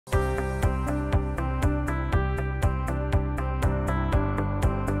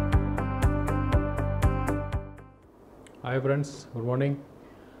Hi friends, good morning.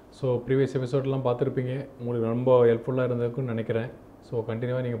 So previous episodeலாம் பார்த்துருப்பீங்க, உங்களுக்கு ரொம்ப ஹெல்ப்ஃபுல்லாக இருந்திருக்குன்னு நினைக்கிறேன். ஸோ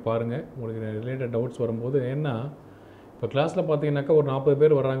கண்டினியூவாக நீங்கள் பாருங்கள், உங்களுக்கு ரிலேட்டட் டவுட்ஸ் வரும்போது ஏன்னா இப்போ கிளாஸில் பார்த்தீங்கன்னாக்கா ஒரு 40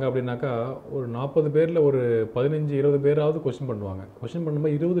 பேர் வர்றாங்க அப்படின்னாக்கா ஒரு 40 பேரில் ஒரு 15-20 பேராவது கொஸ்டின் பண்ணுவாங்க. கொஸ்டின்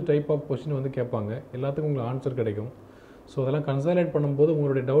பண்ணும்போது 20 டைப் ஆஃப் கொஸ்டின் வந்து கேட்பாங்க, எல்லாத்துக்கும் உங்களுக்கு ஆன்சர் கிடைக்கும். ஸோ அதெல்லாம் கன்சல்டேட் பண்ணும்போது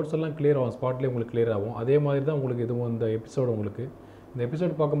உங்களுடைய டவுட்ஸ் எல்லாம் கிளியர் ஆகும், ஸ்பாட்லேயே உங்களுக்கு கிளியர் ஆகும். அதே மாதிரி தான் உங்களுக்கு இதுவும் இந்த எபிசோடு உங்களுக்கு இந்த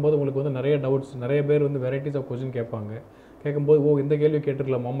எபிசோட் பார்க்கும்போது உங்களுக்கு வந்து நிறைய டவுட்ஸ், நிறைய பேர் வந்து வெரைட்டிஸ் ஆஃப் கொஸ்டின் கேட்பாங்க. கேட்கும்போது இந்த கேள்வி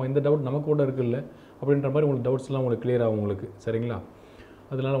கேட்டுருக்கலாம் மாமா, இந்த டவுட் நமக்கு கூட இருக்குல்ல அப்படின்ற மாதிரி உங்களுக்கு டவுட்ஸ்லாம் உங்களுக்கு கிளியர் ஆகும் உங்களுக்கு, சரிங்களா?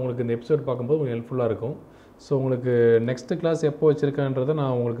 அதனால் உங்களுக்கு இந்த எபிசோட் பார்க்கும்போது உங்களுக்கு ஹெல்ப்ஃபுல்லாக இருக்கும். ஸோ உங்களுக்கு நெக்ஸ்ட்டு கிளாஸ் எப்போ வச்சுருக்கேன்றதை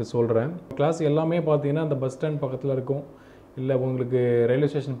நான் உங்களுக்கு சொல்கிறேன். கிளாஸ் எல்லாமே பார்த்தீங்கன்னா அந்த பஸ் ஸ்டாண்ட் பக்கத்தில் இருக்கும், இல்லை உங்களுக்கு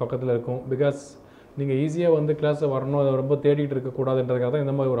ரயில்வே ஸ்டேஷன் பக்கத்தில் இருக்கும். பிகாஸ் நீங்கள் ஈஸியாக வந்து கிளாஸை வரணும், அதை ரொம்ப தேடிட்டு இருக்கக்கூடாதுன்றதுக்காக தான்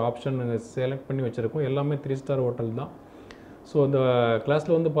இந்த மாதிரி ஒரு ஆப்ஷன் நாங்கள் செலக்ட் பண்ணி வச்சுருக்கோம். எல்லாமே 3 ஸ்டார் ஹோட்டல் தான். ஸோ அந்த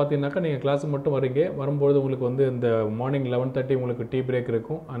கிளாஸில் வந்து பார்த்தீங்கன்னாக்கா நீங்கள் கிளாஸுக்கு மட்டும் வரீங்க, வரும்போது உங்களுக்கு வந்து இந்த மார்னிங் 11:30 உங்களுக்கு டீ பிரேக்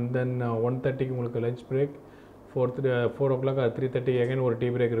இருக்கும். அண்ட் தென் 1:30 உங்களுக்கு லஞ்ச் பிரேக், 4 o'clock 3:30 எகைன் ஒரு டீ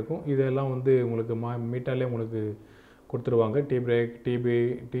பிரேக் இருக்கும். இதெல்லாம் வந்து உங்களுக்கு மீட்டாலே உங்களுக்கு கொடுத்துருவாங்க. டீ பிரேக்,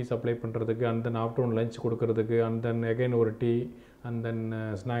 டீ சப்ளை பண்ணுறதுக்கு, அண்ட் தென் ஆஃப்டர்நூன் லஞ்ச் கொடுக்குறதுக்கு, அண்ட் தென் எகைன் ஒரு டீ, அண்ட் தென்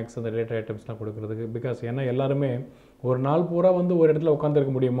ஸ்நாக்ஸ் அந்த ரிலேட்டட் ஐட்டம்ஸ்லாம் கொடுக்குறதுக்கு. பிகாஸ் ஏன்னா எல்லாருமே ஒரு நாள் பூரா வந்து ஒரு இடத்துல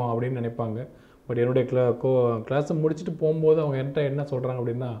உட்காந்துருக்க முடியுமா அப்படின்னு நினைப்பாங்க. பட் என்னுடைய கிளாஸை முடிச்சுட்டு போகும்போது அவங்க என்கிட்ட என்ன சொல்கிறாங்க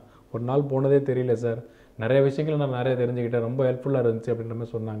அப்படின்னா, ஒரு நாள் போனதே தெரியல சார், நிறைய விஷயங்கள் நான் நிறைய தெரிஞ்சுக்கிட்டேன், ரொம்ப ஹெல்ப்ஃபுல்லாக இருந்துச்சு அப்படின்ற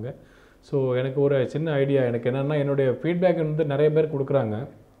மாதிரி சொன்னாங்க. ஸோ எனக்கு ஒரு சின்ன ஐடியா, எனக்கு என்னென்னா என்னுடைய ஃபீட்பேக் வந்து நிறைய பேர் கொடுக்குறாங்க.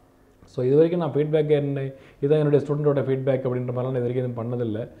 ஸோ இது வரைக்கும் நான் ஃபீட்பேக் இதான் என்னுடைய ஸ்டூடெண்ட்டோட ஃபீட்பேக் அப்படின்ற மாதிரிலாம் இது வரைக்கும் எதுவும்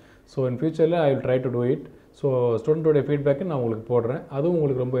பண்ணதில்லை. ஸோ இன் ஃபியூச்சரில் I will try to do it. So ஸ்டூடெண்ட்டோடைய feedback நான் உங்களுக்கு போடுறேன், அதுவும்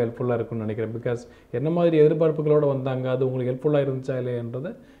உங்களுக்கு ரொம்ப ஹெல்ப்ஃபுல்லாக இருக்கும்னு நினைக்கிறேன். பிகாஸ் என்ன மாதிரி எதிர்பார்ப்புகளோடு வந்தாங்க, அது உங்களுக்கு ஹெல்ப்ஃபுல்லாக இருந்துச்சா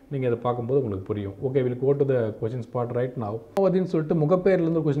இல்லைன்றதை நீங்கள் அதை பார்க்கும்போது உங்களுக்கு புரியும். Okay, will go to the question spot right now. அப்படின்னு சொல்லிட்டு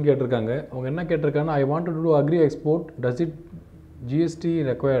முகப்பேர்லேருந்து கொஸ்டின் கேட்டிருக்காங்க. அவங்க என்ன கேட்டிருக்காங்கன்னா, I want to two agri export, does it GST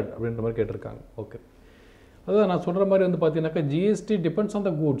required அப்படின்ற மாதிரி கேட்டிருக்காங்க. ஓகே, அதான் நான் சொல்கிற மாதிரி வந்து பார்த்தீங்கன்னாக்கா GST depends on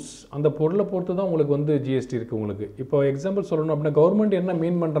the goods, அந்த பொருளை பொறுத்து தான் உங்களுக்கு வந்து ஜிஎஸ்டி இருக்குது உங்களுக்கு. இப்போ எக்ஸாம்பிள் சொல்லணும் அப்படின்னா கவர்மெண்ட் என்ன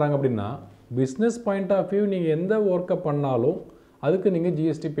மீன் பண்ணுறாங்க அப்படின்னா, பிஸ்னஸ் பாயிண்ட் ஆஃப் வியூ நீங்கள் எந்த ஒர்க்கை பண்ணாலும் அதுக்கு நீங்கள்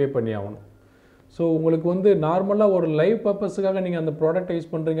ஜிஎஸ்டி பே பண்ணி ஆகணும். ஸோ உங்களுக்கு வந்து நார்மலாக ஒரு லைவ் பர்பஸுக்காக நீங்கள் அந்த ப்ராடக்ட்டை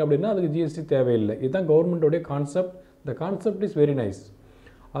யூஸ் பண்ணுறீங்க அப்படின்னா அதுக்கு ஜிஎஸ்டி தேவையில்லை. இதுதான் கவர்மெண்ட்டோடைய concept. The concept is very nice.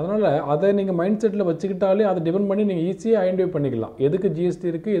 அதனால் அதை நீங்கள் மைண்ட் செட்டில் வச்சுக்கிட்டாலே அதை டிபெண்ட் பண்ணி நீங்கள் ஈஸியாக ஐடென்டிஃபை பண்ணிக்கலாம், எதுக்கு ஜிஎஸ்டி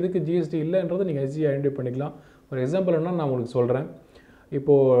இருக்குது எதுக்கு ஜிஎஸ்டி இல்லைன்றதை நீங்கள் ஈஸியாக ஐடென்டிஃபை பண்ணிக்கலாம். ஒரு எக்ஸாம்பிள் என்ன நான் உங்களுக்கு சொல்கிறேன்.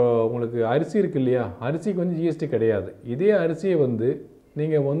 இப்போது உங்களுக்கு அரிசி இருக்குது இல்லையா, அரிசிக்கு வந்து ஜிஎஸ்டி கிடையாது. இதே அரிசியை வந்து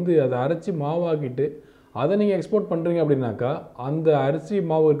நீங்கள் வந்து அதை அரைச்சி மாவாக்கிட்டு அதை நீங்கள் எக்ஸ்போர்ட் பண்ணுறீங்க அப்படின்னாக்கா அந்த அரிசி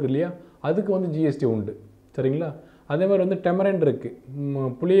மாவு இருக்குது இல்லையா, அதுக்கு வந்து ஜிஎஸ்டி உண்டு, சரிங்களா? அதே மாதிரி வந்து டெமரண்ட் இருக்குது,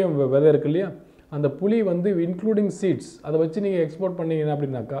 புளியம் விதை இருக்குது இல்லையா, அந்த புளி வந்து இன்க்ளூடிங் சீட்ஸ் அதை வச்சு நீங்கள் எக்ஸ்போர்ட் பண்ணிங்கன்னா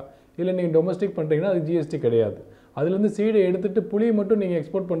அப்படின்னாக்கா, இல்லை நீங்கள் டொமஸ்டிக் பண்ணுறீங்கன்னா அதுக்கு ஜிஎஸ்டி கிடையாது. அதுலேருந்து சீடை எடுத்துகிட்டு புளியை மட்டும் நீங்கள்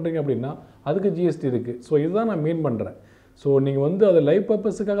எக்ஸ்போர்ட் பண்ணுறீங்க அப்படின்னா அதுக்கு ஜிஎஸ்டி இருக்குது. ஸோ இதுதான் நான் மீன் பண்ணுறேன். ஸோ நீங்கள் வந்து அதை லைஃப்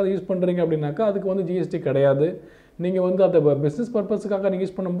பர்பஸுக்காக அதை யூஸ் பண்ணுறீங்க அப்படின்னாக்கா அதுக்கு வந்து ஜிஎஸ்டி கிடையாது. நீங்கள் வந்து அதை பிஸ்னஸ் பர்பஸுக்காக நீங்கள்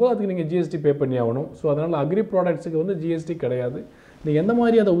யூஸ் பண்ணும்போது அதுக்கு நீங்கள் ஜிஎஸ்டி பே பண்ணி ஆகணும். ஸோ அதனால் அக்ரி ப்ராடக்ட்ஸுக்கு வந்து ஜிஎஸ்டி கிடையாது. நீங்கள் எந்த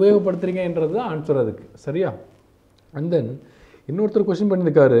மாதிரி அதை உபயோகப்படுத்துறீங்கன்றது தான் ஆன்சர் அதுக்கு, சரியா? அண்ட் தென் இன்னொருத்தர் கொஸ்டின்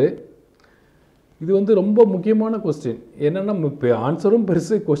பண்ணியிருக்காரு. இது வந்து ரொம்ப முக்கியமான கொஸ்டின். என்னென்னா ஆன்சரும்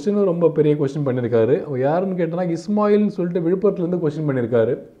பெருசு, கொஸ்டினும் ரொம்ப பெரிய கொஸ்டின் பண்ணியிருக்காரு. அவர் யாருன்னு கேட்டோன்னா இஸ்மாயில்னு சொல்லிட்டு விழுப்புரத்துலேருந்து கொஸ்டின்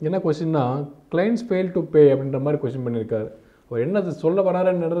பண்ணியிருக்காரு. என்ன கொஸ்டின்னா, கிளைண்ட்ஸ் ஃபெயில் டு பே அப்படின்ற மாதிரி கொஸ்டின் பண்ணியிருக்காரு. அவர் என்ன சொல்ல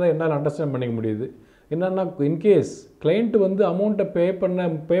வராருன்றதை என்னால் அண்டர்ஸ்டாண்ட் பண்ணிக்க முடியுது. என்னென்னா, இன்கேஸ் கிளைண்ட் வந்து அமௌண்ட்டை பே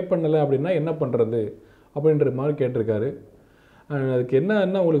பண்ணலை அப்படின்னா என்ன பண்ணுறது அப்படின்ற மாதிரி கேட்டிருக்காரு. அதுக்கு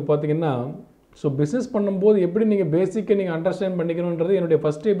என்ன உங்களுக்கு பார்த்தீங்கன்னா, ஸோ பிஸ்னஸ் பண்ணும்போது எப்படி நீங்கள் பேசிக்கை நீங்கள் அண்டர்ஸ்டாண்ட் பண்ணிக்கணுன்றது என்னுடைய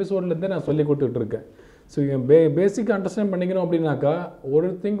ஃபஸ்ட் எபிசோட்லேருந்தே நான் சொல்லி கொடுத்துட்ருக்கேன். ஸோ பேசிக்காக அண்டர்ஸ்டாண்ட் பண்ணிக்கணும் அப்படின்னாக்கா ஒரு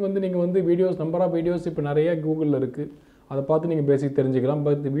திங் வந்து நீங்கள் வந்து வீடியோஸ், நம்பர் ஆஃப் வீடியோஸ் இப்போ நிறைய கூகுளில் இருக்குது, அதை பார்த்து நீங்கள் பேசிக் தெரிஞ்சுக்கலாம்.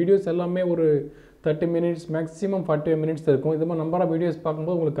 பட் வீடியோஸ் எல்லாமே ஒரு 30 minutes மேக்ஸிமம் 45 minutes இருக்கும். இது மாதிரி நம்பர் ஆஃப் வீடியோஸ்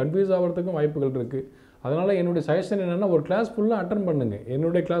பார்க்கும்போது உங்களுக்கு கன்ஃபியூஸ் ஆகிறதுக்கும் வாய்ப்புகள் இருக்குது. அதனால் என்னுடைய சஜஷன் என்னென்னா, ஒரு கிளாஸ் ஃபுல்லாக அட்டன் பண்ணுங்கள்.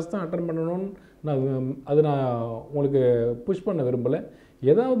 என்னுடைய கிளாஸ் தான் அட்டன் பண்ணணும்னு நான் உங்களுக்கு புஷ் பண்ண விரும்பலை.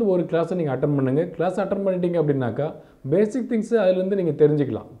 ஏதாவது ஒரு கிளாஸை நீங்கள் அட்டன் பண்ணுங்கள். கிளாஸ் அட்டன் பண்ணிட்டீங்க அப்படின்னாக்கா பேசிக் திங்ஸு அதுலேருந்து நீங்கள்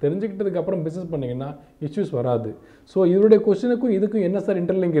தெரிஞ்சுக்கலாம். தெரிஞ்சுக்கிட்டதுக்கப்புறம் பிஸ்னஸ் பண்ணிங்கன்னா இஷ்யூஸ் வராது. ஸோ இதோடைய கொஸ்டினுக்கும் இதுக்கும் என்ன சார்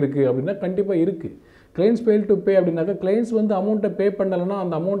இன்டர்லிங்க் இருக்குது அப்படின்னா, கண்டிப்பாக இருக்குது. கிளைண்ட்ஸ் ஃபெயில் டு பே அப்படின்னாக்கா கிளைண்ட்ஸ் வந்து அமௌண்ட்டை பே பண்ணலைன்னா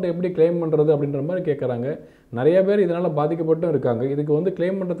அந்த அமௌண்ட்டை எப்படி கிளைம் பண்ணுறது அப்படின்ற மாதிரி கேட்குறாங்க. நிறைய பேர் இதனால் பாதிக்கப்பட்டும் இருக்காங்க. இதுக்கு வந்து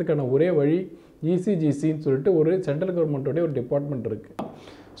கிளைம் பண்ணுறதுக்கான ஒரே வழி ECGCன்னு சொல்லிட்டு ஒரு சென்ட்ரல் கவர்மெண்ட்டோடைய ஒரு டிபார்ட்மெண்ட் இருக்குது.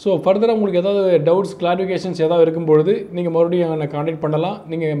 ஸோ ஃபர்தராக உங்களுக்கு ஏதாவது டவுட்ஸ், கிளாரிஃபிகேஷன்ஸ் ஏதாவது இருக்கும்பொழுது நீங்கள் மறுபடியும் என்னை கான்டாக்ட் பண்ணலாம்.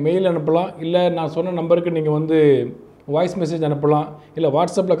 நீங்கள் மெயில் அனுப்பலாம், இல்லை நான் சொன்ன நம்பருக்கு நீங்கள் வந்து வாய்ஸ் மெசேஜ் அனுப்பலாம், இல்லை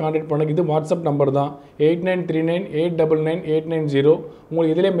வாட்ஸ்அப்பில் கான்டாக்ட் பண்ணுங்கள். இது வாட்ஸ்அப் நம்பர் தான், 8939899890.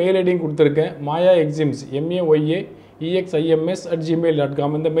 உங்களுக்கு இதிலே மெயில் ஐடியும் கொடுத்துருக்கேன். மாயா எக்ஸிம்ஸ் MAYA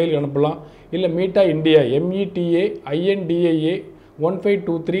exims@gmail.com இந்த மெயில் அனுப்பலாம். இல்லை மீட்டா இந்தியா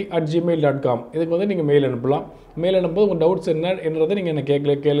METAINDIA1523 இதுக்கு வந்து நீங்கள் மெயில் அனுப்பலாம். மெயில் அனுப்பும்போது உங்கள் டவுட்ஸ் என்னன்றதை நீங்கள் என்ன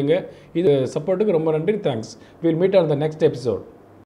கேளுங்க. இது சப்போர்ட்டுக்கு ரொம்ப நன்றி. Thanks. Will meet on the next episode.